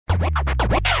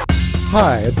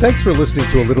Hi, and thanks for listening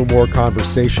to A Little More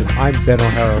Conversation. I'm Ben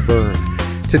O'Hara Byrne.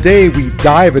 Today, we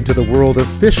dive into the world of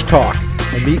fish talk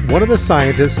and meet one of the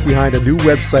scientists behind a new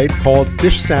website called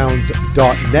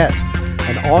fishsounds.net,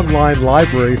 an online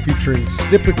library featuring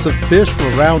snippets of fish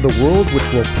from around the world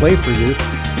which will play for you,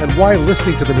 and why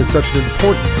listening to them is such an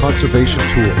important conservation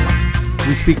tool.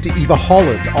 We speak to Eva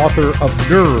Holland, author of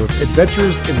Nerve,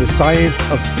 Adventures in the Science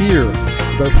of Fear,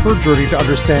 about her journey to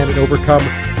understand and overcome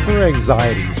her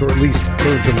anxieties, or at least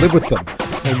learn to live with them,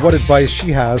 and what advice she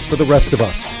has for the rest of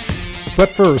us. But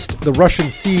first, the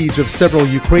Russian siege of several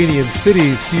Ukrainian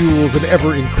cities fuels an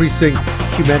ever-increasing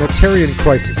humanitarian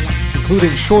crisis,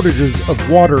 including shortages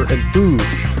of water and food.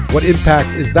 What impact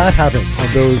is that having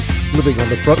on those living on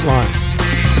the front lines?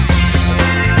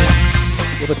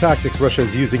 Well, the tactics Russia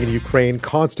is using in Ukraine,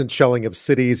 constant shelling of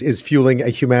cities, is fueling a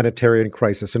humanitarian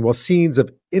crisis. And while scenes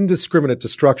of indiscriminate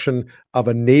destruction of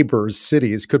a neighbor's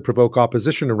cities could provoke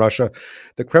opposition in Russia,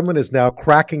 the Kremlin is now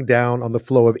cracking down on the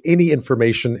flow of any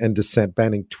information and dissent,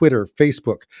 banning Twitter,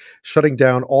 Facebook, shutting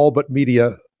down all but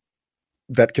media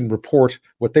that can report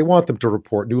what they want them to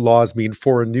report. New laws mean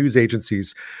foreign news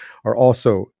agencies are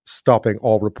also stopping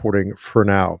all reporting for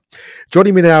now.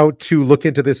 Joining me now to look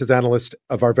into this is analyst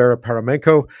Varvara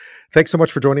Pakhomenko. Thanks so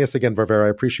much for joining us again, Varvara. I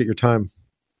appreciate your time.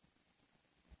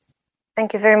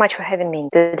 Thank you very much for having me.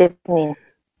 Good evening.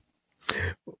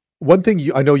 One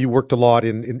thing I know you worked a lot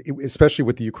in, especially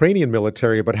with the Ukrainian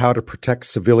military, about how to protect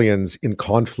civilians in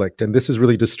conflict. And this has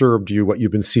really disturbed you, what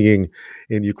you've been seeing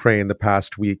in Ukraine the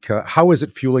past week. How is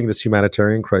it fueling this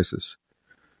humanitarian crisis?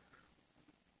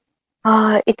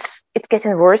 It's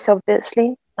getting worse,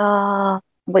 obviously.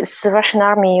 With the Russian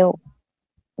army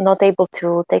not able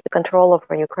to take control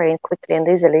over Ukraine quickly and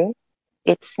easily,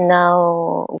 it's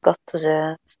now got to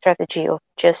the strategy of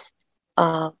just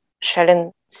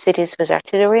shelling cities with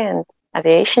artillery and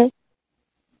aviation,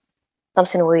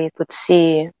 something we could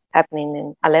see happening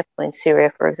in Aleppo in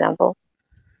Syria, for example.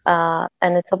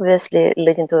 And it's obviously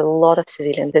leading to a lot of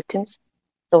civilian victims.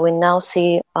 So we now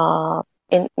see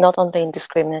not only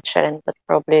indiscriminate shelling, but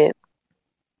probably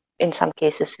in some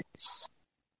cases it's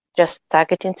just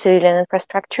targeting civilian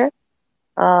infrastructure.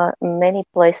 Many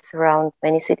places around,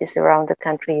 many cities around the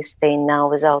country stay now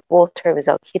without water,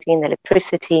 without heating,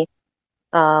 electricity,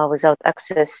 without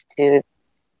access to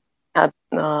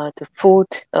food,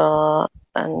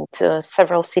 and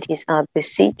several cities are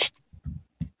besieged.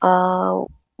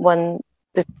 When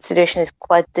the situation is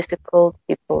quite difficult,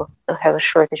 people have a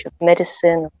shortage of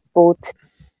medicine, food.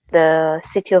 The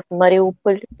city of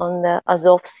Mariupol on the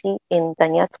Azov Sea in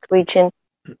Donetsk region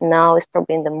now is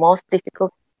probably in the most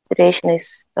difficult situation,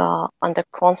 is under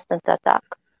constant attack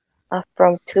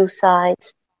from two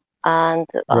sides. And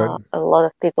Right. A lot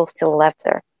of people still left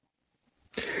there.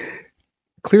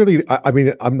 Clearly, I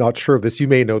mean, I'm not sure of this. You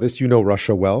may know this. You know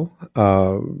Russia well,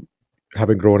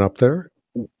 having grown up there.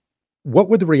 What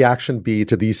would the reaction be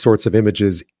to these sorts of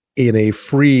images in a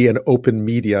free and open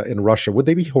media in Russia? Would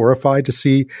they be horrified to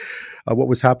see what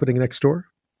was happening next door?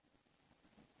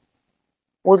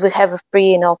 Would we have a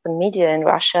free and open media in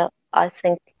Russia? I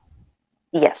think,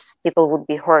 yes, people would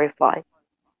be horrified.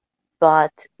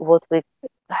 But what is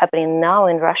happening now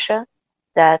in Russia,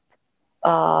 that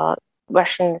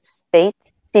Russian state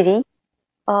TV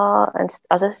and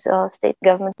other state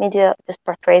government media just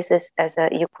portrays this as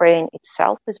Ukraine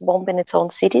itself is bombing its own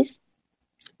cities,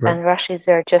 right, and Russia is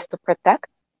there just to protect.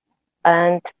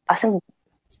 And I think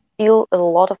still a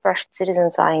lot of Russian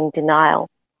citizens are in denial.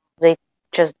 They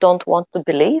just don't want to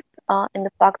believe in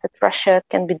the fact that Russia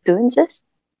can be doing this,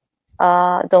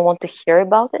 don't want to hear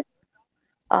about it.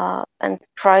 And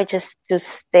try just to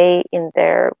stay in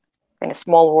their kind of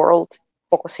small world,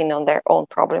 focusing on their own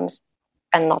problems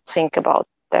and not think about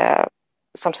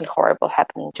something horrible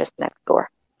happening just next door.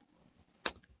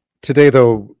 Today,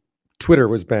 though, Twitter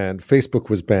was banned, Facebook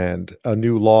was banned, a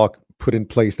new law put in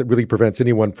place that really prevents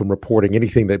anyone from reporting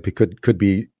anything that could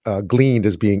be gleaned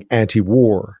as being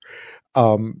anti-war.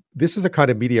 This is a kind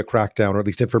of media crackdown, or at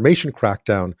least information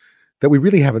crackdown, that we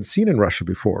really haven't seen in Russia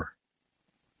before.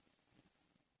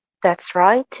 That's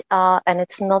right. And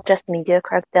it's not just media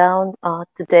crackdown.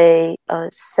 Today,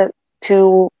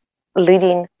 two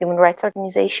leading human rights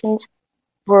organizations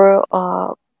were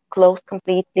closed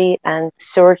completely and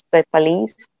searched by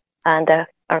police. And the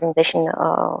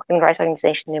human rights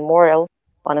organization Memorial,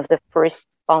 one of the first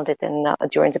founded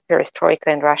during the perestroika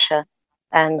in Russia,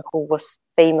 and who was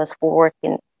famous for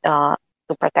working to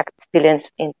protect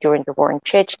civilians during the war in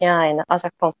Chechnya and other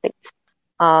conflicts.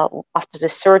 After the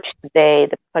search today,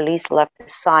 the police left a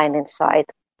sign inside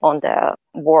on the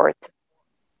board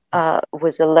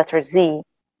with the letter Z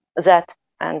that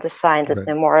and the sign that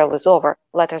Right. memorial is over.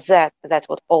 Letter Z, that's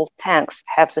what all tanks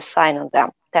have the sign on them,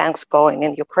 tanks going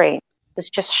in Ukraine. This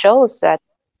just shows that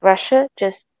Russia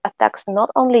just attacks not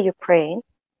only Ukraine,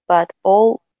 but all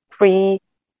free,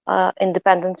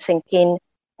 independent thinking,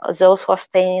 those who are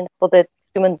staying for the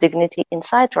human dignity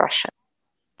inside Russia.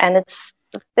 And it's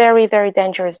a very, very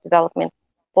dangerous development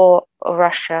for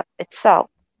Russia itself.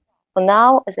 For now,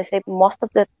 as I say, most of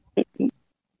the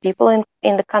people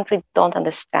in the country don't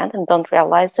understand and don't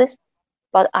realize this,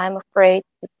 but I'm afraid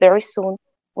that very soon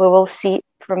we will see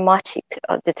dramatic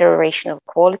deterioration of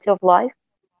quality of life.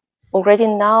 Already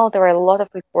now, there are a lot of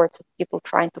reports of people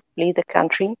trying to flee the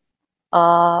country.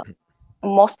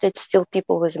 Mostly it's still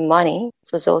people with money,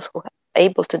 so those who are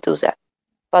able to do that.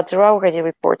 But there are already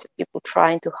reports of people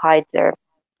trying to hide their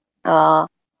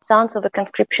sons of the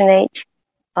conscription age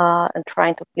and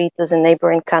trying to flee to the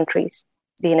neighboring countries,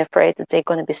 being afraid that they're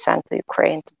going to be sent to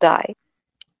Ukraine to die.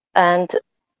 And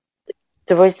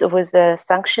with the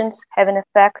sanctions having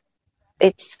effect,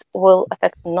 it will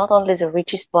affect not only the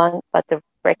richest one, but the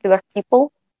regular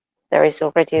people. There is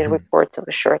already reports of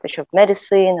a shortage of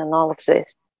medicine and all of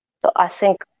this. So I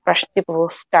think Russian people will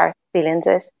start feeling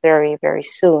this very, very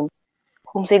soon.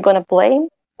 Whom they're going to blame?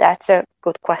 That's a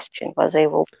good question. Whether they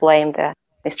will blame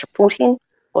Mr. Putin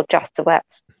or just the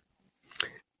West.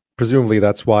 Presumably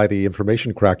that's why the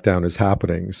information crackdown is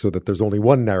happening, so that there's only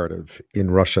one narrative in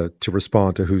Russia to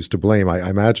respond to who's to blame, I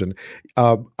imagine.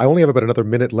 I only have about another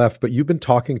minute left, but you've been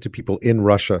talking to people in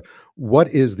Russia. What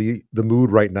is the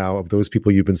mood right now of those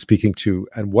people you've been speaking to,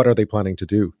 and what are they planning to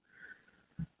do?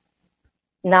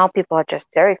 Now people are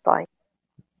just terrified.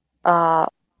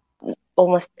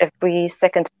 Almost every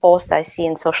second post I see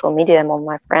in social media among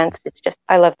my friends, it's just,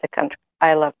 I love the country,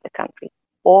 I love the country.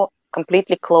 Or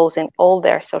completely closing all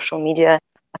their social media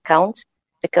accounts,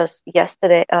 because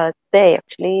yesterday,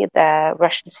 the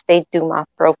Russian State Duma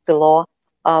approved the law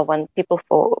when people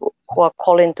who are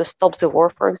calling to stop the war,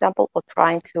 for example, or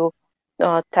trying to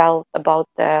tell about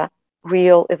the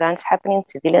real events happening,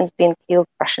 civilians being killed,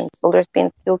 Russian soldiers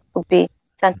being killed, could be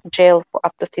sent to jail for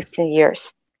up to 15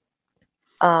 years.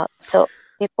 So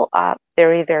people are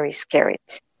very, very scared.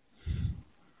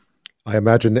 I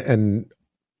imagine, and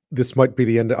this might be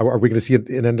the end. Are we going to see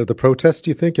an end of the protest,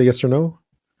 do you think? A yes or no?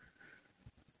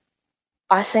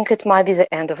 I think it might be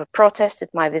the end of a protest. It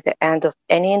might be the end of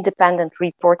any independent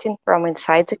reporting from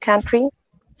inside the country.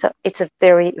 So it's a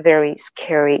very, very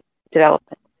scary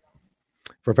development.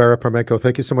 Varvara Pakhomenko,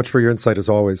 thank you so much for your insight as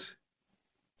always.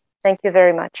 Thank you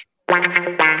very much.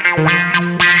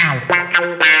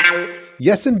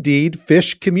 Yes, indeed,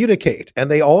 fish communicate, and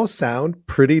they all sound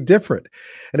pretty different.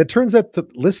 And it turns out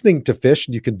that listening to fish,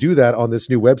 and you can do that on this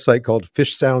new website called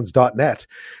fishsounds.net,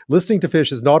 listening to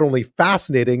fish is not only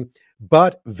fascinating,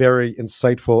 but very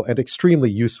insightful and extremely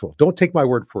useful. Don't take my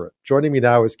word for it. Joining me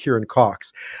now is Kieran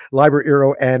Cox, Liber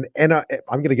and I'm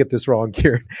going to get this wrong,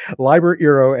 Kieran, Liber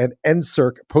and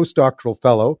NSERC postdoctoral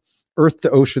fellow, Earth to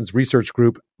Oceans Research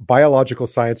Group, Biological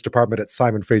Science Department at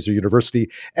Fraser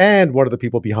University, and one of the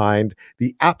people behind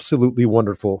the absolutely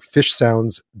wonderful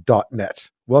fishsounds.net.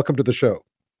 Welcome to the show.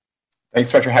 Thanks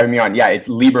so much for having me on. Yeah, it's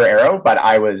Liber, but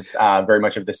I was very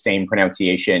much of the same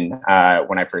pronunciation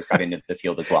when I first got into the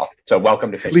field as well. So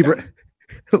welcome to Fish Sounds.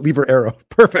 Liber,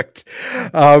 perfect.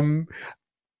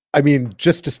 I mean,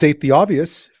 just to state the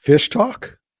obvious, fish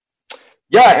talk.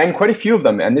 Yeah, and quite a few of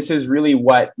them. And this is really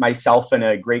what myself and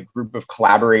a great group of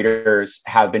collaborators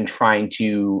have been trying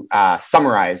to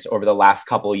summarize over the last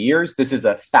couple of years. This is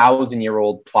a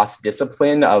 1,000-year-old plus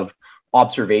discipline of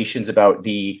observations about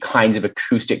the kinds of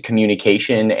acoustic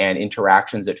communication and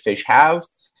interactions that fish have.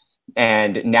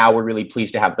 And now we're really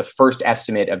pleased to have the first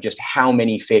estimate of just how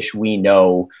many fish we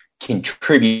know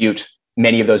contribute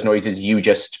many of those noises you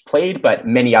just played, but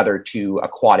many other to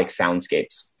aquatic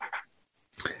soundscapes.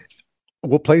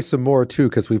 We'll play some more too,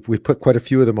 because we've put quite a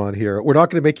few of them on here. We're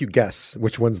not going to make you guess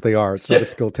which ones they are. It's not a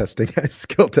skill testing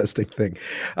thing.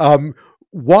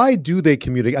 Why do they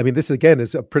communicate? I mean, this again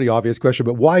is a pretty obvious question,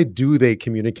 but why do they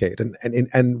communicate,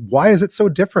 and why is it so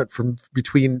different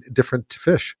between different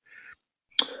fish?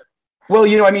 Well,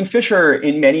 fish are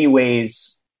in many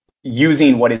ways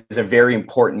using what is a very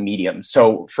important medium.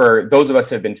 So for those of us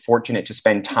who have been fortunate to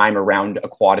spend time around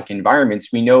aquatic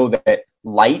environments, we know that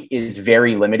light is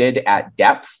very limited at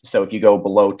depth. So if you go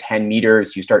below 10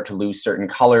 meters, you start to lose certain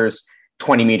colors.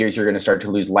 20 meters, you're going to start to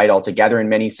lose light altogether in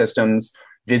many systems.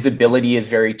 Visibility is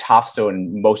very tough. So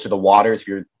in most of the waters, if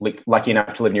you're lucky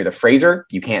enough to live near the Fraser,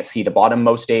 you can't see the bottom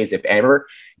most days, if ever.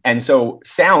 And so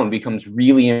sound becomes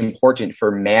really important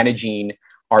for managing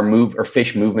our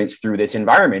fish movements through this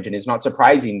environment. And it's not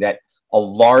surprising that a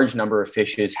large number of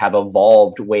fishes have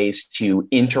evolved ways to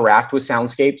interact with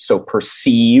soundscapes, so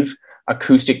perceive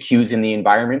acoustic cues in the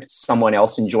environment, someone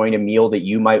else enjoying a meal that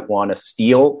you might want to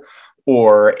steal,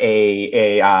 or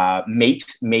a mate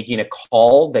making a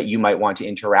call that you might want to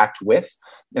interact with.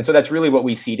 And so that's really what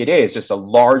we see today is just a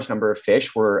large number of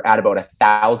fish. We're at about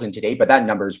 1,000 today, but that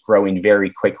number is growing very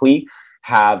quickly,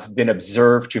 have been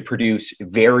observed to produce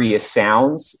various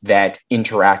sounds that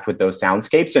interact with those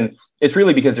soundscapes. And it's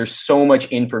really because there's so much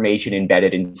information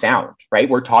embedded in sound, right?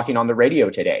 We're talking on the radio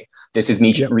today. This is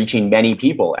reaching many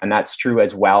people. And that's true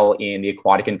as well in the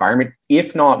aquatic environment,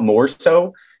 if not more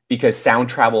so, because sound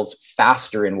travels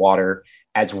faster in water,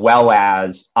 as well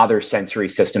as other sensory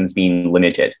systems being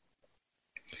limited.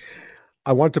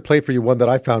 I wanted to play for you one that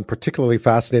I found particularly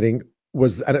fascinating,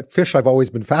 and a fish I've always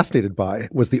been fascinated by,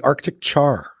 was the Arctic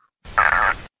char.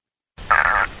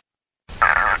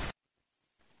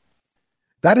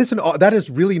 That is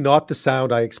really not the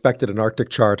sound I expected an Arctic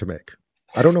char to make.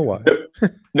 I don't know why.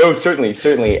 No,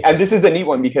 certainly. And this is a neat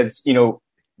one because,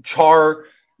 char,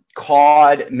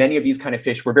 cod, many of these kind of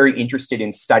fish, we're very interested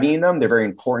in studying them. They're very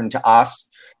important to us.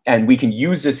 And we can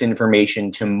use this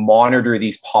information to monitor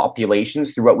these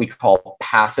populations through what we call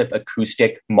passive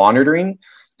acoustic monitoring.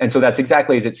 And so that's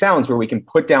exactly as it sounds, where we can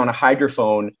put down a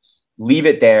hydrophone, leave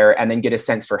it there, and then get a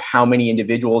sense for how many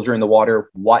individuals are in the water,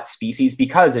 what species,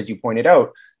 because as you pointed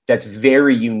out, that's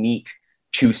very unique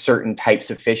to certain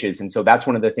types of fishes. And so that's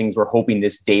one of the things we're hoping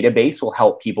this database will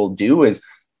help people do, is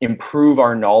improve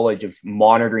our knowledge of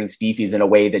monitoring species in a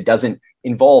way that doesn't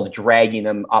involve dragging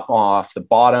them up off the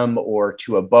bottom or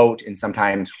to a boat and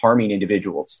sometimes harming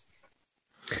individuals.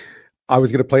 I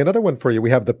was going to play another one for you. We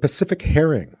have the Pacific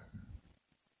herring.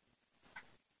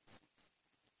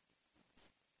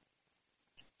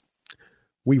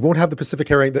 We won't have the Pacific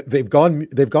herring. They've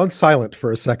gone silent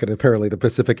for a second, apparently, the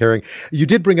Pacific herring. You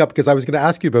did bring up, because I was going to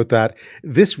ask you about that.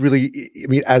 This really, I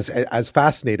mean, as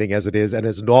fascinating as it is and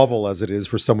as novel as it is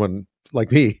for someone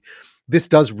like me, this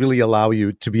does really allow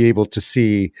you to be able to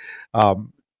see,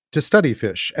 to study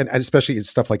fish, and especially in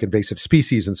stuff like invasive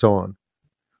species and so on.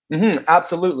 Mm-hmm,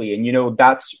 absolutely. And,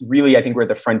 that's really, I think, where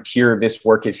the frontier of this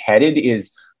work is headed,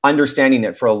 is understanding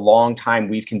that for a long time,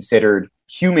 we've considered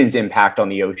humans' impact on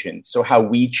the ocean. So how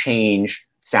we change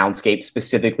soundscapes,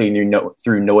 specifically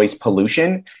through noise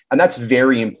pollution. And that's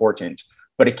very important.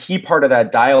 But a key part of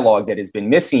that dialogue that has been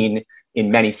missing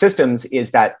in many systems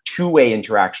is that two-way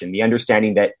interaction, the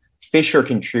understanding that fish are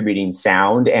contributing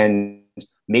sound, and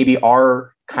maybe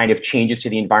our kind of changes to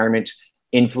the environment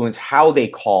influence how they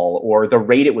call, or the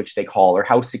rate at which they call, or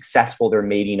how successful their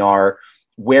mating are,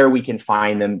 where we can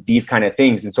find them, these kind of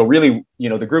things. And so really,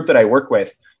 the group that I work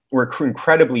with, we're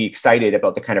incredibly excited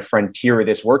about the kind of frontier of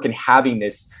this work and having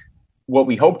this, what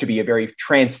we hope to be a very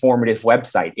transformative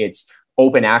website. It's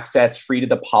open access, free to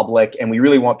the public, and we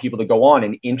really want people to go on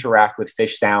and interact with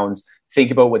fish sounds,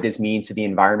 think about what this means to the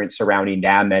environment surrounding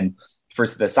them, and for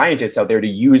the scientists out there to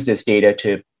use this data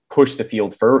to push the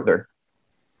field further.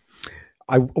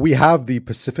 We have the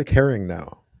Pacific herring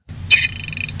now.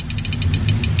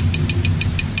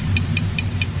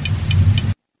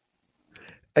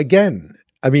 Again,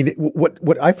 I mean,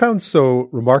 what I found so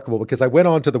remarkable, because I went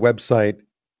onto the website,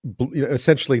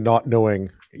 essentially not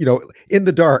knowing, in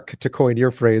the dark, to coin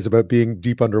your phrase about being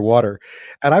deep underwater.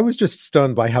 And I was just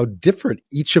stunned by how different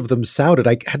each of them sounded.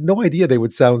 I had no idea they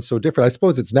would sound so different. I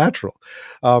suppose it's natural.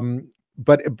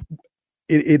 But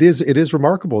it is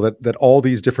remarkable that all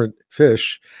these different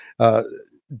fish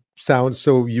sound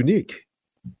so unique.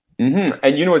 Mm-hmm.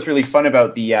 And what's really fun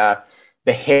about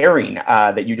the herring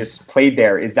that you just played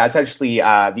there is that's actually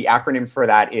the acronym for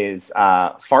that is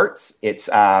FARTs. It's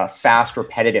fast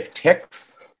repetitive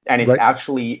ticks, and it's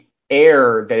actually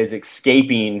air that is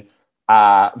escaping,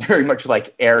 very much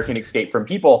like air can escape from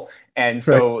people. And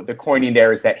so the coining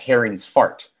there is that herrings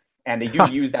fart, and they do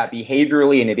use that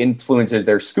behaviorally, and it influences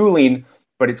their schooling.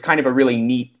 But it's kind of a really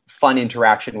neat, fun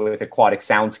interaction with aquatic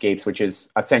soundscapes, which is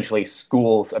essentially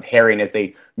schools of herring as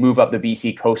they move up the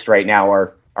BC coast right now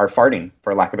are farting,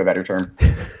 for lack of a better term.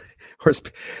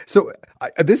 So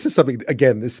this is something,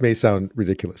 again, this may sound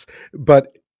ridiculous,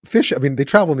 but fish, I mean, they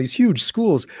travel in these huge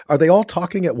schools. Are they all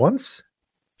talking at once?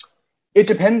 It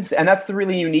depends. And that's the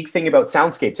really unique thing about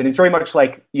soundscapes. And it's very much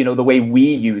like, the way we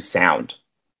use sound.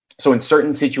 So in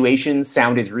certain situations,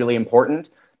 sound is really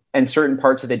important. And certain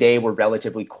parts of the day we're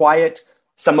relatively quiet.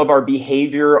 Some of our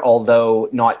behavior, although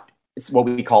not what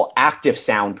we call active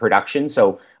sound production,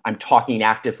 so I'm talking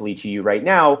actively to you right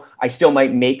now, I still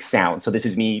might make sound. So this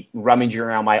is me rummaging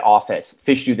around my office.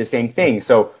 Fish do the same thing.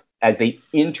 So as they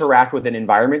interact with an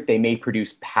environment, they may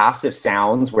produce passive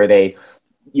sounds where they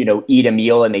eat a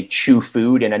meal and they chew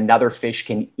food, and another fish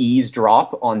can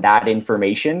eavesdrop on that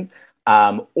information.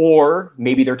 Or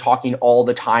maybe they're talking all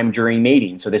the time during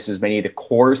mating. So this is many of the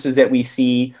choruses that we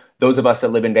see. Those of us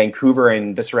that live in Vancouver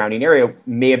and the surrounding area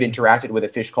may have interacted with a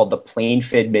fish called the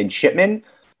plain-fin midshipman.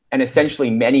 And essentially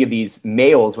many of these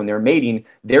males, when they're mating,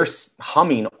 they're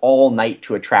humming all night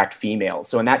to attract females.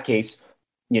 So in that case,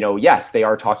 yes, they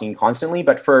are talking constantly,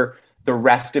 but for the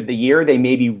rest of the year, they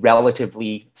may be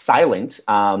relatively silent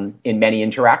in many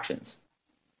interactions.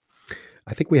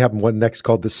 I think we have one next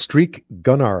called the streak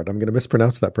gunnard. I'm going to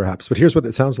mispronounce that perhaps, but here's what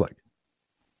it sounds like.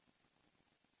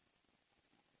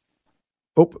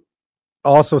 Oh,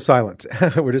 also silent.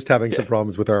 We're just having some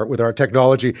problems with our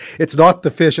technology. It's not the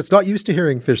fish. It's not used to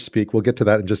hearing fish speak. We'll get to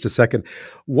that in just a second.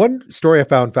 One story I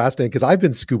found fascinating, because I've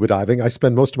been scuba diving. I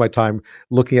spend most of my time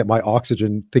looking at my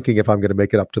oxygen, thinking if I'm going to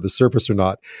make it up to the surface or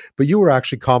not. But you were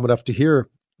actually calm enough to hear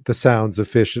the sounds of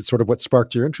fish. It's sort of what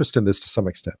sparked your interest in this to some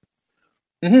extent.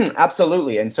 Mm-hmm,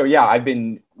 absolutely. And so, yeah, I've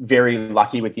been very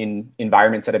lucky with the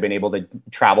environments that I've been able to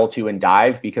travel to and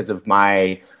dive because of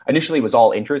initially it was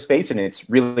all interest-based, and it's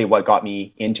really what got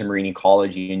me into marine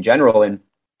ecology in general. And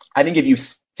I think if you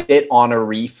sit on a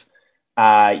reef,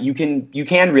 you can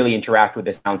really interact with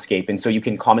the soundscape. And so you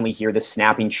can commonly hear the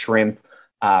snapping shrimp.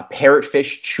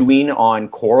 Parrotfish chewing on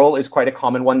coral is quite a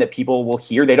common one that people will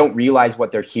hear. They don't realize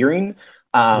what they're hearing.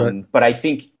 Right. But I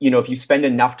think, if you spend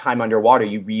enough time underwater,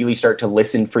 you really start to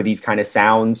listen for these kind of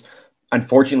sounds.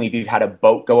 Unfortunately, if you've had a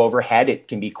boat go overhead, it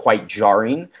can be quite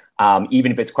jarring,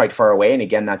 even if it's quite far away. And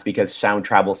again, that's because sound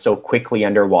travels so quickly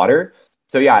underwater.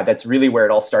 So yeah, that's really where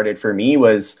it all started for me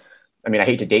was, I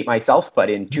hate to date myself, but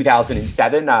in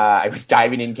 2007, I was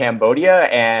diving in Cambodia,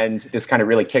 and this kind of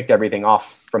really kicked everything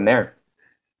off from there.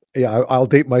 Yeah, I'll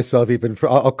date myself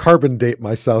I'll carbon date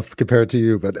myself compared to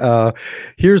you. But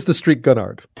here's the streak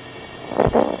gunnard.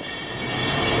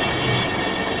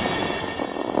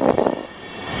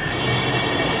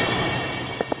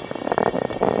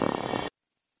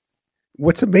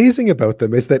 What's amazing about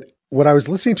them is that when I was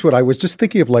listening to it, I was just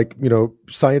thinking of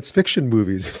science fiction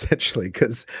movies, essentially,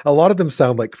 because a lot of them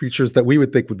sound like creatures that we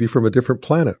would think would be from a different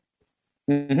planet.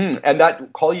 Mm-hmm. And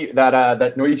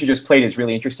that noise you just played is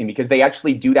really interesting because they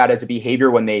actually do that as a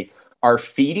behavior when they are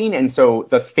feeding. And so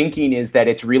the thinking is that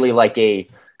it's really like a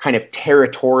kind of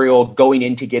territorial going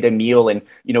in to get a meal and,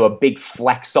 a big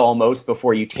flex almost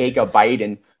before you take a bite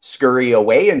and scurry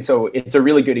away. And so it's a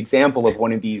really good example of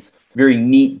one of these very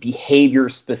neat behavior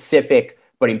specific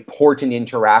but important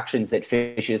interactions that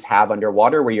fishes have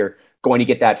underwater, where you're going to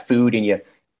get that food and you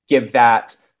give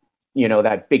that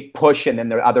that big push, and then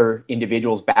the other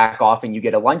individuals back off and you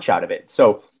get a lunch out of it.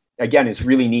 So again, it's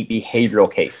really neat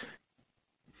behavioral case.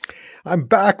 I'm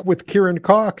back with Kieran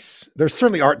Cox. There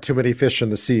certainly aren't too many fish in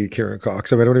the sea, Kieran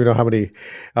Cox. I don't even know how many,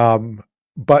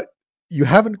 but you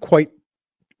haven't quite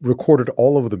recorded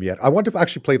all of them yet. I want to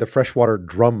actually play the freshwater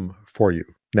drum for you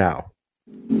now.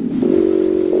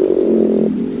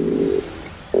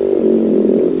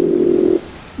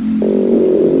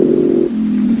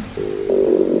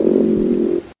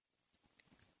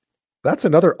 That's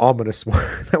another ominous one.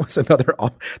 That's another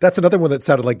one that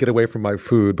sounded like "get away from my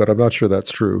food," but I'm not sure that's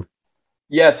true.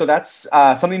 Yeah, so that's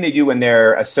something they do when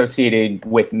they're associated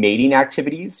with mating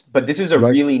activities. But this is a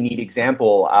really neat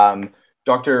example.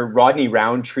 Dr. Rodney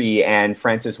Roundtree and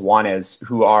Francis Juanez,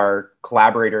 who are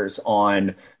collaborators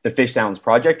on the Fish Sounds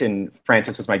project, and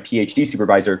Francis was my PhD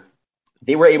supervisor,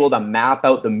 they were able to map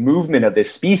out the movement of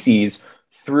this species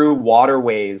through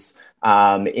waterways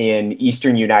in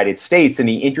eastern United States. And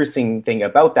the interesting thing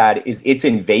about that is it's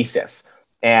invasive.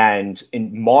 And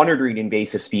in monitoring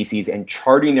invasive species and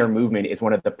charting their movement is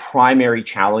one of the primary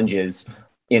challenges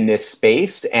in this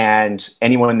space. And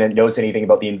anyone that knows anything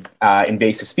about the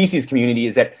invasive species community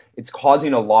is that it's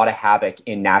causing a lot of havoc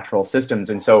in natural systems.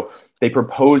 And so they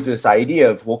propose this idea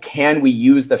of, well, can we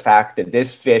use the fact that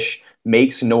this fish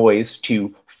makes noise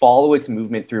to follow its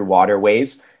movement through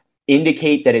waterways,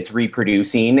 indicate that it's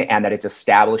reproducing and that it's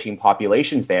establishing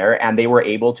populations there, and they were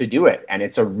able to do it. And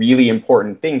it's a really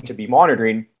important thing to be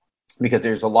monitoring because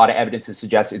there's a lot of evidence to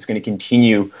suggest it's going to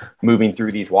continue moving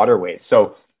through these waterways.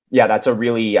 So yeah, that's a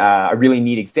really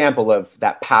neat example of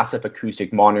that passive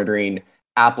acoustic monitoring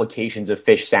applications of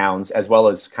fish sounds, as well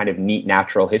as kind of neat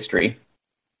natural history.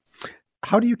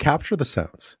 How do you capture the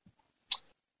sounds?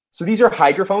 So these are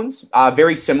hydrophones,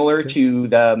 very similar to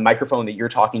the microphone that you're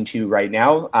talking to right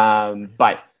now.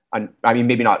 But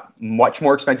maybe not much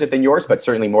more expensive than yours, but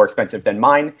certainly more expensive than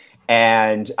mine,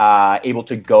 and able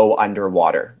to go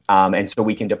underwater. And so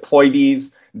we can deploy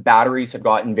these. Batteries have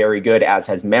gotten very good, as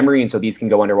has memory. And so these can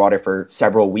go underwater for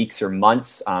several weeks or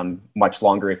months, much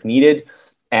longer if needed.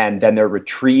 and then they're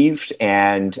retrieved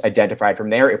and identified from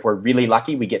there. If we're really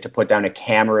lucky, we get to put down a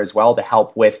camera as well to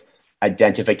help with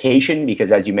identification,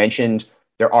 because as you mentioned,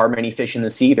 there are many fish in the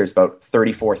sea. There's about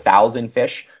 34,000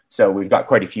 fish. So we've got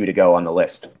quite a few to go on the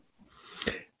list.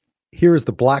 Here is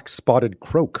the black-spotted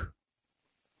croak.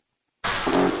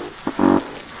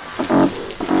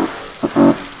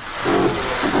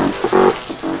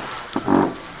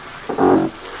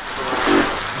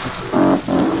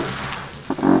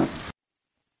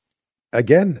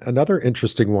 Again, another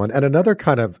interesting one, and another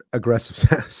kind of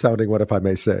aggressive sounding one, if I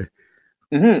may say.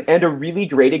 Mm-hmm. And a really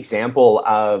great example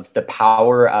of the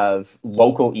power of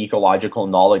local ecological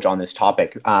knowledge on this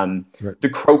topic. Right. The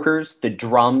croakers, the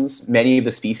drums, many of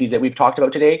the species that we've talked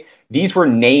about today, these were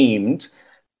named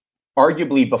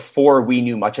arguably before we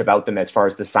knew much about them as far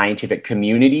as the scientific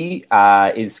community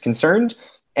is concerned.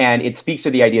 And it speaks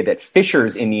to the idea that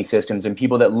fishers in these systems and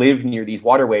people that live near these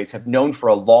waterways have known for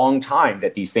a long time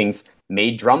that these things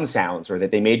made drum sounds or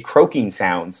that they made croaking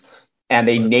sounds. And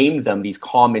they named them these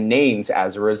common names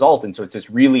as a result. And so it's this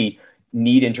really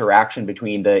neat interaction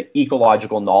between the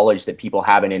ecological knowledge that people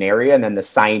have in an area and then the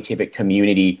scientific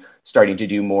community starting to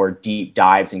do more deep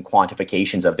dives and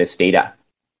quantifications of this data.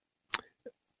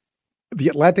 The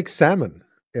Atlantic salmon,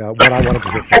 what I wanted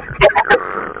to hear from.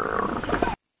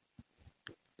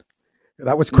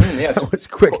 That was quick. Yes. That was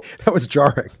quick. Cool. That was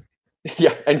jarring.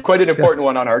 Yeah, and quite an important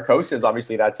one on our coast is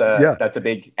obviously that's a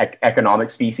big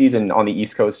economic species, and on the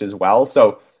East Coast as well.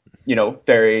 So, you know,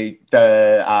 the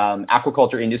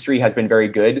aquaculture industry has been very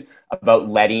good about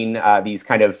letting these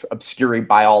kind of obscure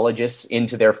biologists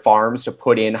into their farms to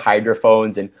put in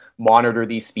hydrophones and monitor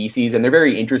these species, and they're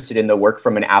very interested in the work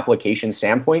from an application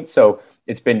standpoint. So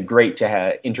it's been great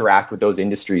to interact with those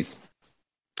industries.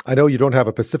 I know you don't have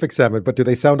a Pacific salmon, but do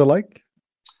they sound alike?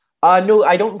 No,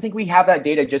 I don't think we have that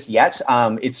data just yet.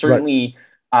 It's certainly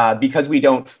because we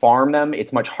don't farm them,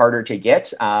 it's much harder to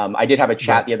get. I did have a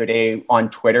chat the other day on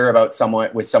Twitter about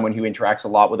someone who interacts a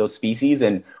lot with those species,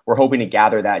 and we're hoping to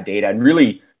gather that data. And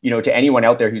really, you know, to anyone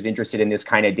out there who's interested in this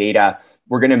kind of data,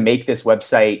 we're going to make this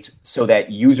website so that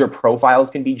user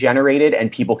profiles can be generated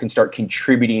and people can start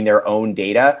contributing their own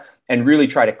data and really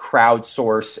try to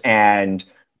crowdsource and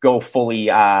go fully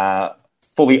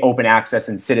open access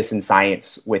and citizen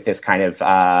science with this kind of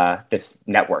this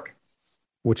network.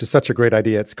 Which is such a great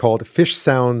idea. It's called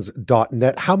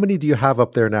fishsounds.net. How many do you have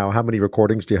up there now? How many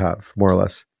recordings do you have, more or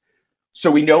less? So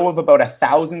we know of about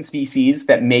 1,000 species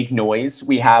that make noise.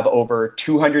 We have over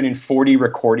 240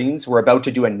 recordings. We're about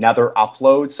to do another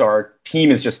upload. So our team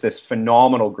is just this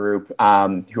phenomenal group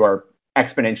who are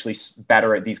exponentially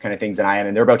better at these kind of things than I am.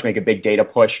 And they're about to make a big data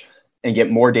push and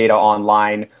get more data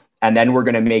online. And then we're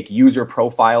going to make user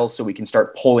profiles so we can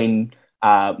start pulling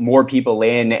more people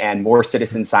in and more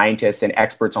citizen scientists and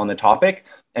experts on the topic.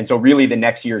 And so really the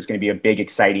next year is going to be a big,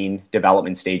 exciting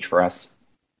development stage for us.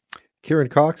 Kieran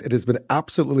Cox, it has been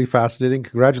absolutely fascinating.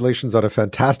 Congratulations on a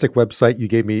fantastic website. You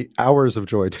gave me hours of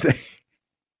joy today.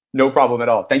 No problem at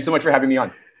all. Thanks so much for having me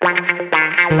on.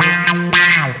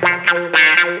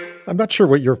 I'm not sure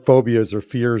what your phobias or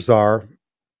fears are.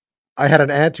 I had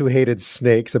an aunt who hated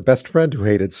snakes, a best friend who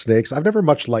hated snakes. I've never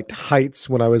much liked heights.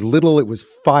 When I was little, it was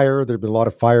fire. There have been a lot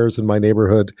of fires in my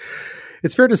neighborhood.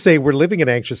 It's fair to say we're living in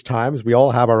anxious times. We all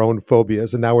have our own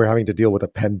phobias, and now we're having to deal with a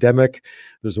pandemic.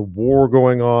 There's a war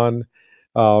going on.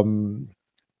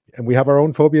 And we have our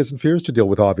own phobias and fears to deal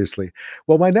with, obviously.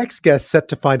 Well, my next guest set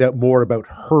to find out more about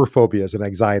her phobias and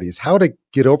anxieties, how to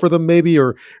get over them maybe,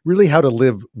 or really how to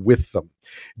live with them.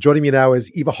 Joining me now is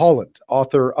Eva Holland,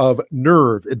 author of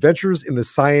Nerve, Adventures in the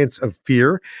Science of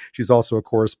Fear. She's also a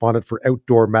correspondent for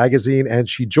Outdoor Magazine, and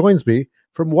she joins me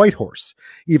from Whitehorse.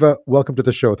 Eva, welcome to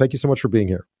the show. Thank you so much for being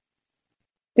here.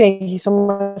 Thank you so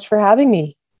much for having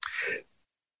me.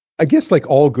 I guess like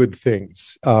all good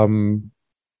things,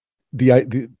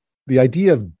 the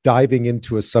idea of diving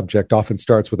into a subject often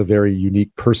starts with a very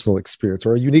unique personal experience,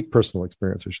 or a unique personal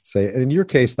experience, I should say. And in your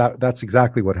case, that's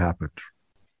exactly what happened.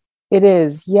 It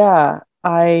is. Yeah.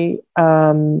 I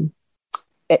knew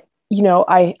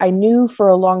for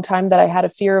a long time that I had a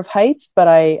fear of heights, but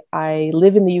I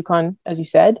live in the Yukon, as you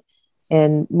said,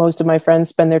 and most of my friends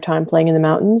spend their time playing in the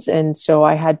mountains. And so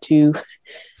I had to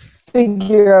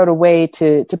figure out a way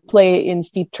to play in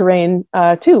steep terrain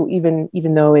too,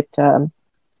 even though it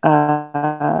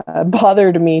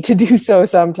bothered me to do so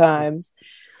sometimes.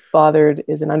 Bothered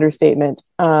is an understatement.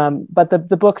 But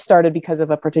the book started because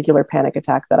of a particular panic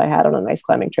attack that I had on an ice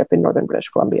climbing trip in northern British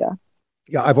Columbia.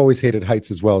 Yeah, I've always hated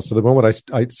heights as well. So the moment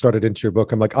I started into your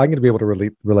book, I'm like, I'm going to be able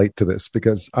to relate to this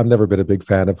because I've never been a big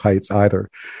fan of heights either.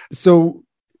 So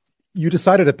you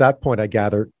decided at that point, I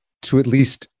gather, to at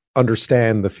least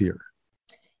understand the fear.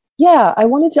 Yeah, I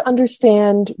wanted to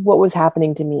understand what was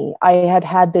happening to me. I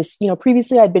had this,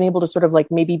 previously I'd been able to sort of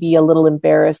like maybe be a little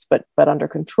embarrassed, but under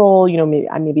control.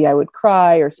 Maybe I would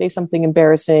cry or say something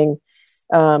embarrassing.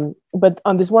 But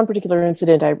on this one particular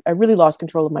incident, I really lost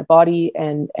control of my body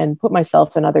and put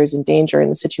myself and others in danger in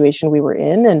the situation we were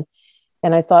in.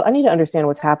 And I thought, I need to understand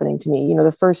what's happening to me.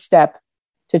 The first step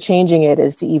to changing it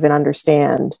is to even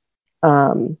understand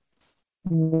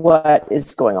what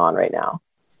is going on right now.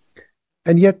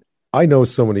 And yet I know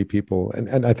so many people,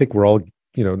 and I think we're all,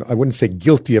 I wouldn't say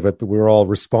guilty of it, but we're all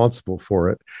responsible for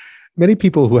it. Many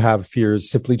people who have fears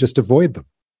simply just avoid them.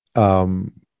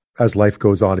 As life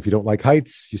goes on, if you don't like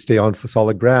heights, you stay on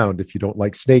solid ground. If you don't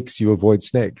like snakes, you avoid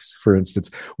snakes, for instance.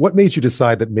 What made you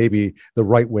decide that maybe the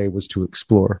right way was to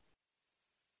explore?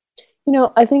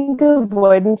 I think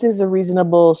avoidance is a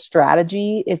reasonable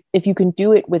strategy if you can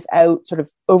do it without sort of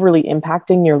overly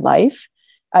impacting your life.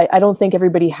 I don't think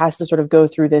everybody has to sort of go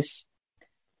through this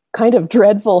kind of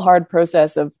dreadful, hard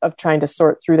process of trying to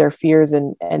sort through their fears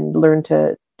and learn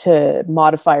to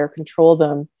modify or control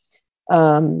them.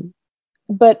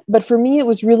 But for me, it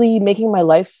was really making my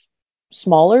life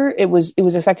smaller. It was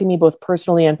affecting me both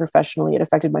personally and professionally. It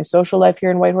affected my social life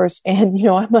here in Whitehorse, and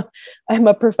I'm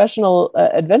a professional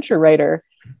adventure writer.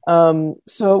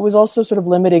 So it was also sort of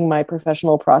limiting my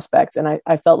professional prospects, and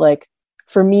I felt like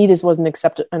for me this wasn't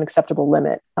an acceptable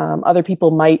limit. Other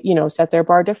people might set their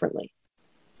bar differently.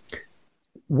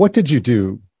 What did you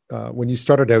do when you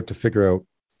started out to figure out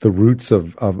the roots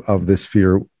of this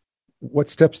fear? What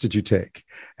steps did you take,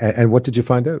 and what did you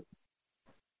find out?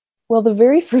 Well, the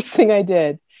very first thing I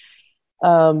did,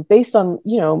 based on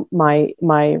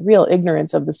my real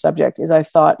ignorance of the subject, is I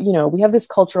thought we have this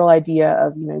cultural idea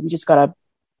of we just got to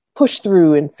push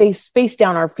through and face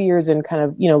down our fears and kind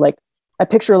of like I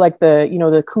picture like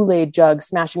the Kool-Aid jug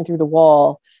smashing through the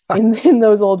wall in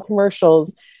those old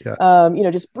commercials. Yeah.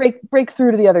 Just break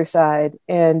through to the other side.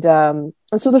 And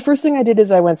so the first thing I did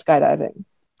is I went skydiving.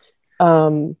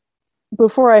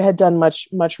 Before I had done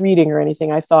much reading or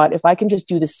anything, I thought if I can just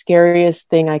do the scariest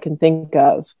thing I can think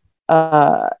of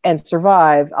and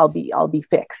survive, I'll be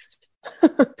fixed.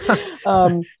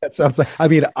 That sounds like,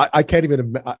 I can't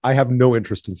even, I have no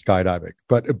interest in skydiving,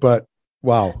 but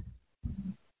wow.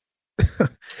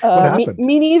 What happened?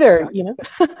 Me neither,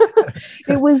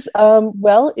 It was,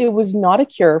 it was not a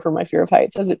cure for my fear of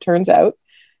heights, as it turns out.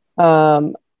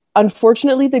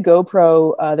 Unfortunately, the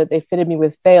GoPro that they fitted me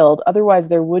with failed. Otherwise,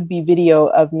 there would be video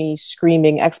of me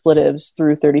screaming expletives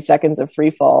through 30 seconds of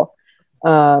free fall.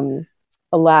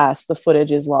 Alas, the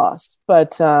footage is lost.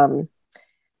 But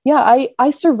I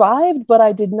survived, but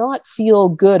I did not feel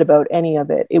good about any of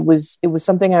it. It was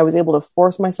something I was able to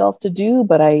force myself to do.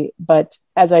 But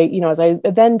as I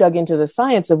then dug into the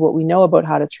science of what we know about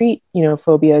how to treat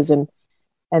phobias and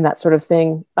that sort of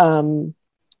thing.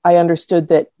 I understood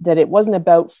that it wasn't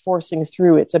about forcing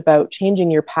through. It's about changing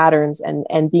your patterns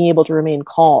and being able to remain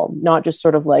calm, not just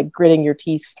sort of like gritting your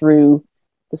teeth through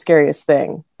the scariest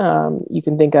thing you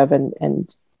can think of.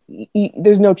 And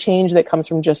there's no change that comes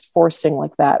from just forcing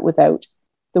like that without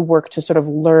the work to sort of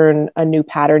learn a new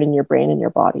pattern in your brain and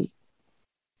your body.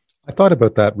 I thought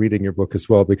about that reading your book as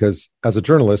well, because as a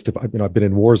journalist, I've been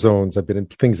in war zones, I've been in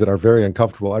things that are very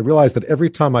uncomfortable. I realize that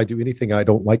every time I do anything I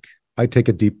don't like, I take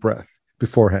a deep breath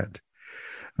beforehand,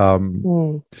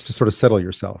 just to sort of settle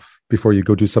yourself before you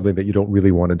go do something that you don't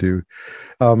really want to do.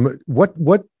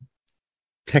 What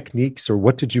techniques or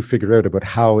what did you figure out about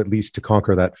how at least to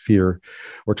conquer that fear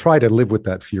or try to live with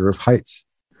that fear of heights?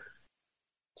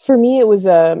 For me, it was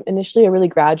initially a really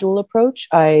gradual approach.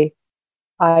 I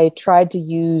tried to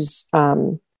use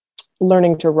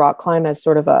learning to rock climb as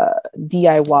sort of a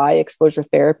DIY exposure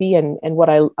therapy, and what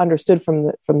I understood from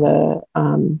the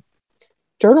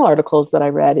journal articles that I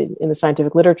read in the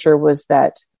scientific literature was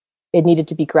that it needed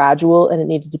to be gradual and it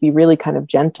needed to be really kind of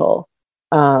gentle.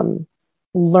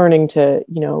 Learning to,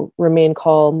 remain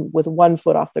calm with 1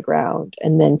 foot off the ground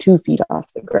and then 2 feet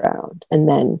off the ground and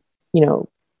then,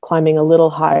 climbing a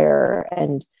little higher,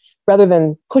 and rather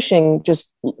than pushing, just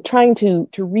trying to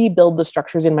rebuild the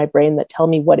structures in my brain that tell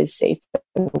me what is safe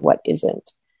and what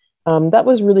isn't. That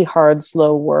was really hard,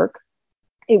 slow work.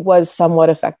 It was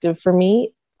somewhat effective for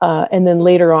me. And then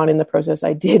later on in the process,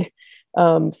 I did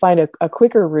find a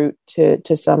quicker route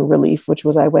to some relief, which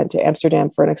was I went to Amsterdam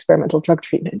for an experimental drug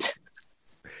treatment.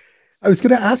 I was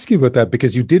going to ask you about that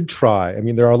because you did try.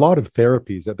 There are a lot of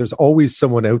therapies that there's always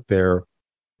someone out there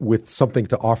with something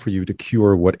to offer you to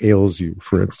cure what ails you,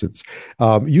 for instance.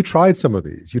 You tried some of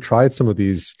these. You tried some of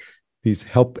these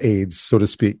help aids, so to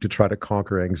speak, to try to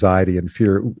conquer anxiety and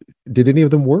fear. Did any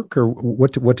of them work, or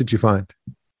what did you find?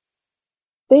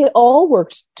 They all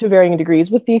worked to varying degrees,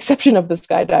 with the exception of the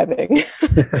skydiving,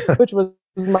 which was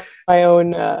my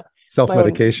own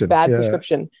self-medication, bad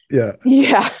prescription.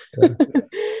 Yeah.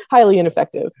 Highly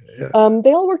ineffective.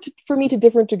 They all worked for me to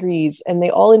different degrees, and they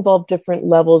all involved different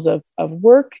levels of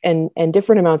work and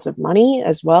different amounts of money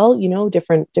as well.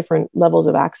 Different levels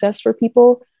of access for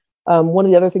people. One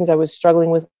of the other things I was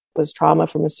struggling with was trauma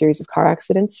from a series of car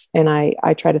accidents, and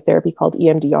I tried a therapy called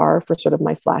EMDR for sort of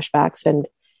my flashbacks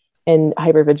and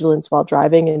hypervigilance while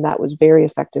driving, and that was very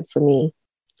effective for me.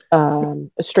 A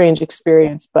strange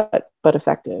experience, but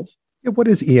effective. What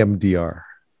is EMDR?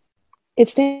 It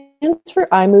stands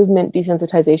for eye movement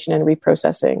desensitization and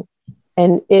reprocessing.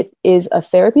 And it is a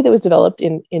therapy that was developed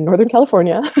in Northern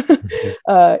California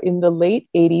in the late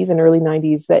 80s and early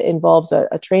 90s that involves a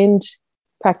trained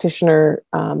practitioner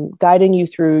guiding you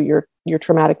through your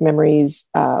traumatic memories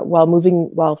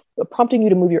while prompting you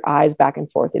to move your eyes back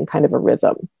and forth in kind of a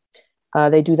rhythm.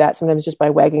 They do that sometimes just by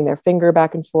wagging their finger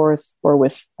back and forth, or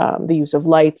with the use of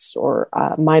lights, or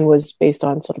mine was based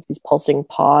on sort of these pulsing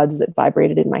pods that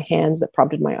vibrated in my hands that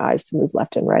prompted my eyes to move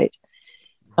left and right.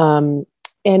 And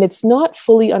it's not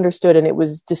fully understood, and it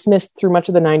was dismissed through much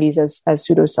of the 90s as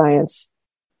pseudoscience.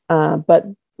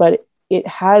 But it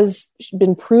has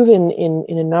been proven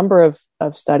in a number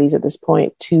of studies at this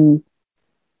point to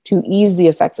ease the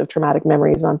effects of traumatic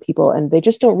memories on people, and they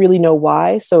just don't really know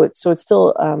why. So it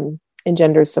still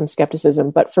engenders some skepticism.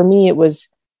 But for me, it was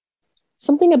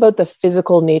something about the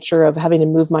physical nature of having to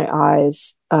move my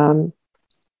eyes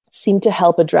seemed to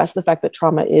help address the fact that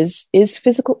trauma is a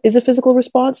physical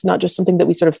response, not just something that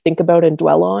we sort of think about and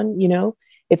dwell on.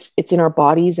 It's in our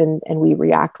bodies, and we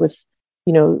react with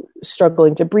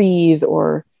struggling to breathe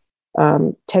or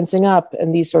tensing up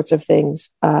and these sorts of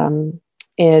things.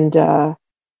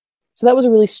 So that was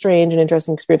a really strange and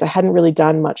interesting experience. I hadn't really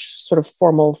done much sort of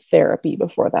formal therapy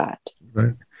before that.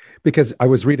 Right. Because I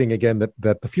was reading again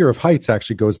that the fear of heights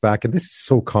actually goes back, and this is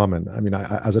so common. I mean,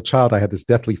 as a child, I had this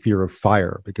deathly fear of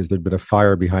fire because there'd been a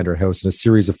fire behind our house and a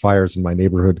series of fires in my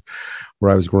neighborhood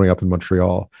where I was growing up in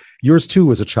Montreal. Yours too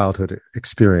was a childhood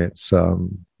experience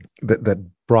that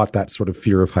brought that sort of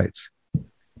fear of heights.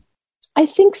 I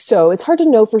think so. It's hard to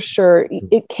know for sure.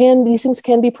 These things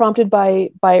can be prompted by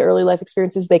early life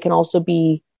experiences. They can also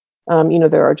be,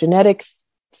 there are genetic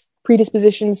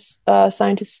predispositions.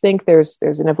 Scientists think there's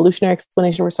an evolutionary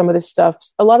explanation for some of this stuff.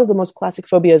 A lot of the most classic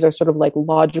phobias are sort of like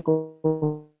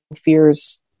logical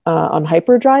fears on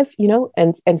hyperdrive,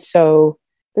 and so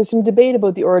there's some debate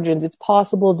about the origins. It's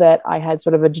possible that I had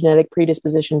sort of a genetic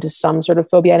predisposition to some sort of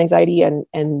phobia and anxiety, and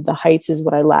the heights is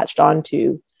what I latched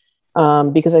onto.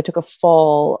 Because I took a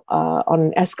fall on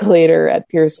an escalator at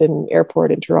Pearson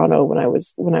Airport in Toronto when I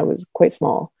was quite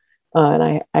small,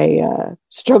 and I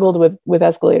struggled with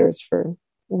escalators for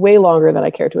way longer than I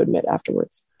care to admit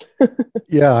afterwards.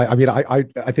 Yeah, I mean, I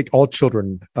think all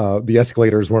children, the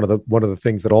escalator is one of the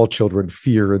things that all children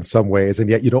fear in some ways, and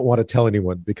yet you don't want to tell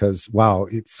anyone because, wow,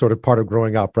 it's sort of part of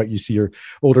growing up, right? You see your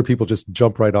older people just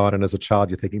jump right on, and as a child,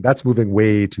 you're thinking that's moving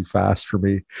way too fast for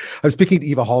me. I'm speaking to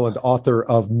Eva Holland, author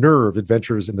of Nerve: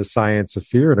 Adventures in the Science of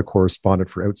Fear, and a correspondent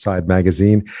for Outside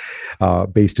Magazine,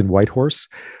 based in Whitehorse.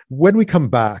 When we come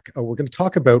back, we're going to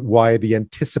talk about why the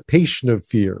anticipation of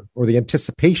fear, or the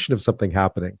anticipation of something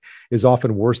happening, is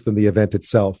often worse than the event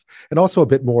itself, and also a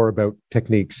bit more about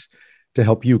techniques to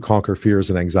help you conquer fears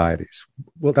and anxieties.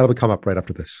 Well, that'll come up right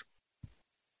after this.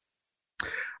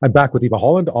 I'm back with Eva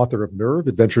Holland, author of Nerve: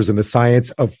 Adventures in the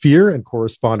Science of Fear, and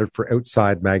correspondent for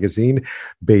Outside Magazine,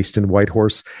 based in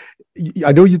Whitehorse.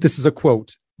 I know this is a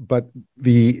quote, but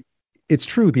it's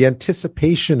true. The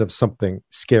anticipation of something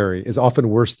scary is often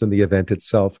worse than the event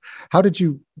itself. How did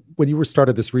you, when you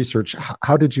started this research,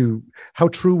 how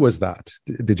true was that?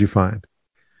 Did you find?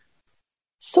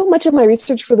 So much of my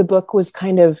research for the book was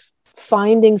kind of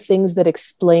finding things that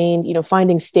explained,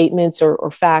 finding statements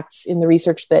or facts in the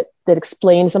research that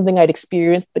explain something I'd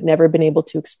experienced but never been able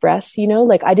to express.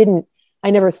 Like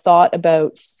I never thought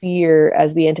about fear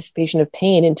as the anticipation of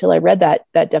pain until I read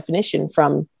that definition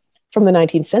from the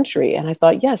 19th century, and I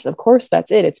thought, yes, of course,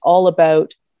 that's it. It's all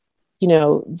about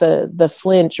the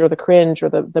flinch or the cringe or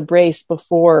the brace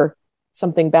before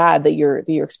something bad that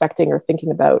you're expecting or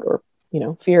thinking about or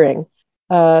fearing.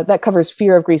 That covers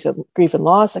fear of grief and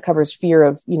loss. That covers fear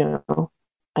of,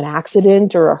 an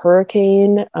accident or a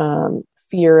hurricane,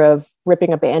 fear of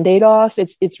ripping a Band-Aid off.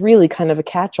 It's really kind of a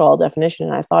catch-all definition.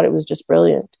 And I thought it was just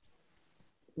brilliant.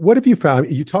 What have you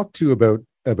found? You talked about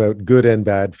good and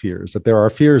bad fears, that there are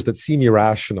fears that seem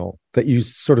irrational, that you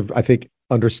sort of, I think,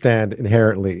 understand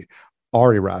inherently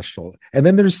are irrational. And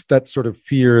then there's that sort of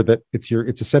fear that it's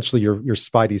essentially your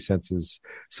spidey senses,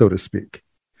 so to speak.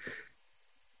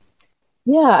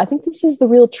 Yeah, I think this is the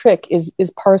real trick is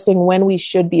parsing when we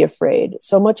should be afraid.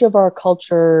 So much of our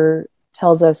culture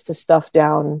tells us to stuff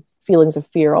down feelings of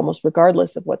fear almost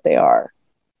regardless of what they are.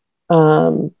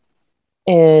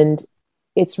 And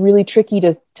it's really tricky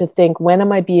to think, when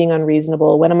am I being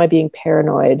unreasonable? When am I being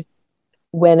paranoid?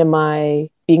 When am I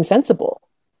being sensible?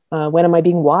 When am I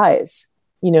being wise?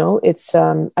 It's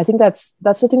I think that's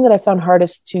the thing that I found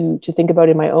hardest to think about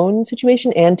in my own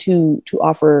situation, and to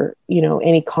offer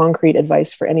any concrete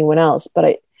advice for anyone else.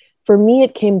 But for me,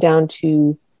 it came down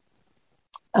to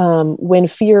when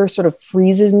fear sort of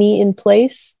freezes me in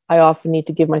place, I often need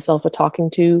to give myself a talking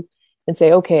to and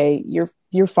say, okay,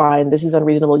 you're fine. This is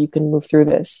unreasonable. You can move through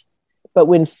this. But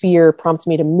when fear prompts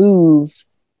me to move,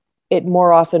 it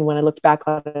more often, when I looked back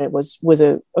on it, was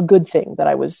a good thing that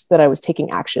I was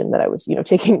taking action, that I was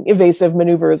taking evasive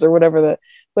maneuvers or whatever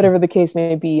the case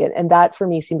may be, and that for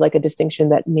me seemed like a distinction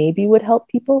that maybe would help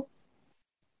people.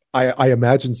 I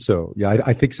imagine so. Yeah,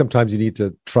 I think sometimes you need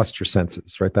to trust your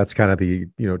senses, right? That's kind of the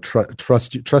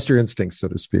trust your instincts, so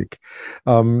to speak.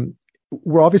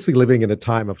 We're obviously living in a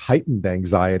time of heightened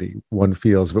anxiety. One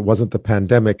feels, if it wasn't the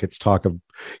pandemic, it's talk of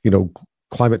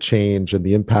climate change and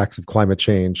the impacts of climate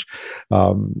change.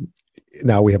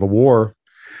 Now we have a war.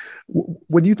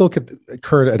 When you look at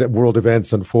current world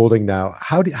events unfolding now,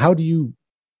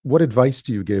 what advice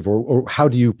do you give, or how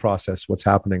do you process what's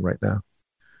happening right now?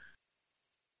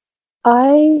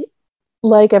 I,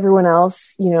 like everyone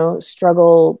else,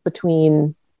 struggle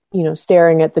between,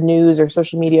 staring at the news or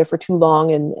social media for too long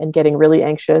and getting really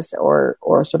anxious, or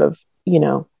sort of,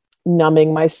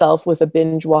 numbing myself with a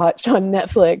binge watch on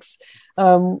Netflix.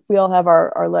 We all have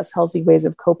our less healthy ways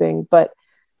of coping, but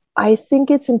I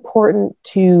think it's important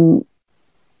to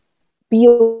be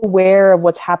aware of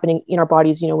what's happening in our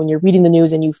bodies. When you're reading the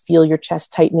news and you feel your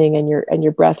chest tightening and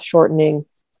your breath shortening,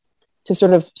 to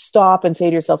sort of stop and say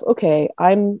to yourself, okay,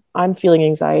 I'm feeling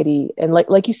anxiety. And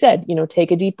like you said, take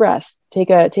a deep breath,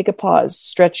 take a pause,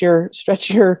 stretch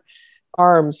your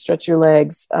arms, stretch your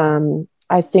legs.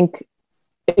 I think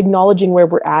acknowledging where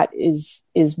we're at is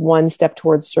one step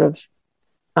towards sort of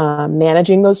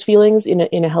managing those feelings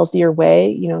in a healthier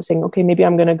way, saying, okay, maybe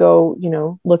I'm going to go,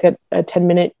 look at a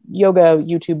 10-minute yoga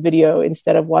YouTube video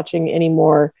instead of watching any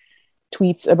more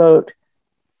tweets about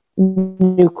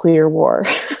nuclear war.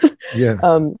 Yeah.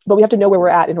 But we have to know where we're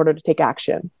at in order to take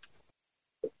action.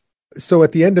 So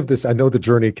at the end of this, I know the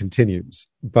journey continues,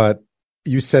 but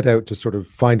you set out to sort of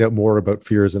find out more about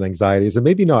fears and anxieties, and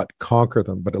maybe not conquer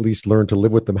them, but at least learn to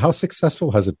live with them. How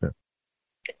successful has it been?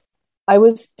 I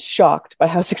was shocked by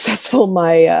how successful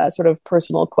my sort of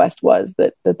personal quest was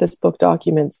that this book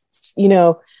documents.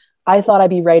 I thought I'd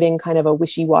be writing kind of a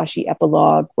wishy-washy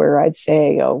epilogue where I'd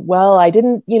say, oh, well, I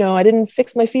didn't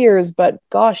fix my fears, but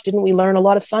gosh, didn't we learn a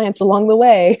lot of science along the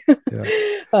way?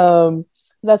 Yeah.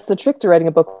 That's the trick to writing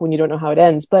a book when you don't know how it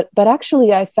ends. But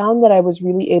actually, I found that I was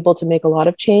really able to make a lot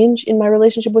of change in my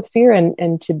relationship with fear,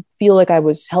 and to feel like I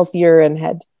was healthier and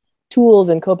had tools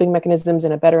and coping mechanisms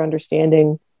and a better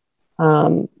understanding,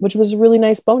 which was a really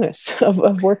nice bonus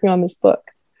of working on this book.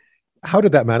 How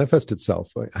did that manifest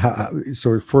itself?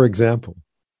 So, for example,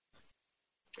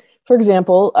 the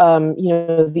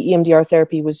EMDR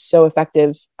therapy was so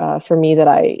effective for me that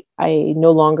I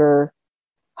no longer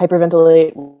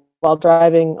hyperventilate while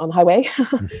driving on the highway,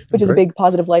 which is a big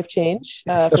positive life change.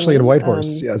 Especially in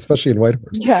Whitehorse. Especially in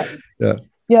Whitehorse.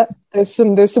 Yeah. There's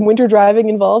some winter driving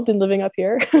involved in living up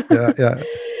here. Yeah.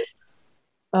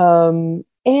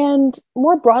 And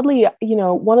more broadly,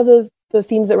 one of the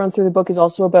themes that runs through the book is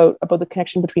also about the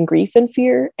connection between grief and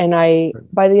fear. And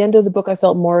by the end of the book, I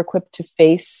felt more equipped to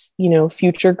face,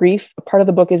 future grief. A part of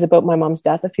the book is about my mom's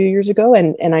death a few years ago.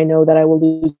 And I know that I will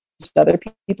lose other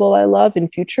people I love in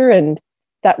future. And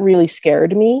that really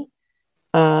scared me.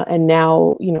 And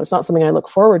now, it's not something I look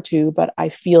forward to, but I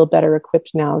feel better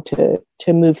equipped now to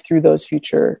move through those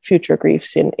future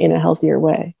griefs in a healthier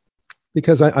way.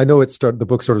 Because I know the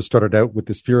book sort of started out with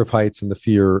this fear of heights and the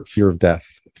fear of death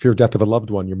of a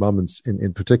loved one, your mom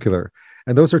in particular.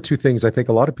 And those are two things I think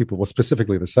a lot of people, well,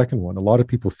 specifically the second one, a lot of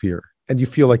people fear. And you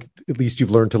feel like at least you've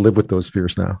learned to live with those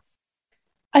fears now.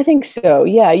 I think so.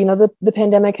 Yeah. The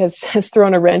pandemic has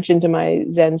thrown a wrench into my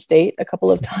Zen state a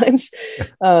couple of times.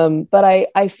 But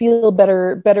I feel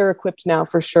better equipped now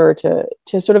for sure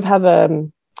to sort of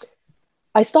have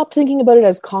I stopped thinking about it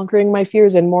as conquering my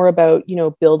fears and more about,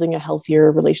 building a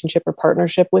healthier relationship or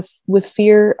partnership with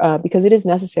fear, because it is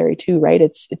necessary too, right?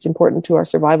 It's important to our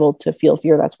survival to feel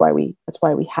fear. That's why we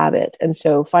have it. And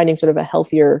so finding sort of a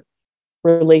healthier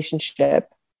relationship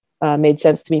made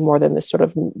sense to me more than this sort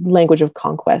of language of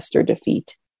conquest or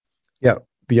defeat. Yeah.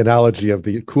 the analogy of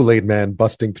the Kool-Aid man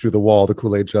busting through the wall, the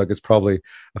Kool-Aid jug, is probably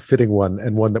a fitting one,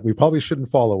 and one that we probably shouldn't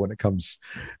follow when it comes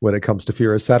to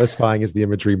fear, as satisfying as the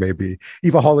imagery may be.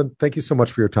 Eva Holland, thank you so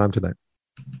much for your time tonight.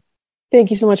 Thank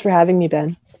you so much for having me,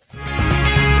 Ben.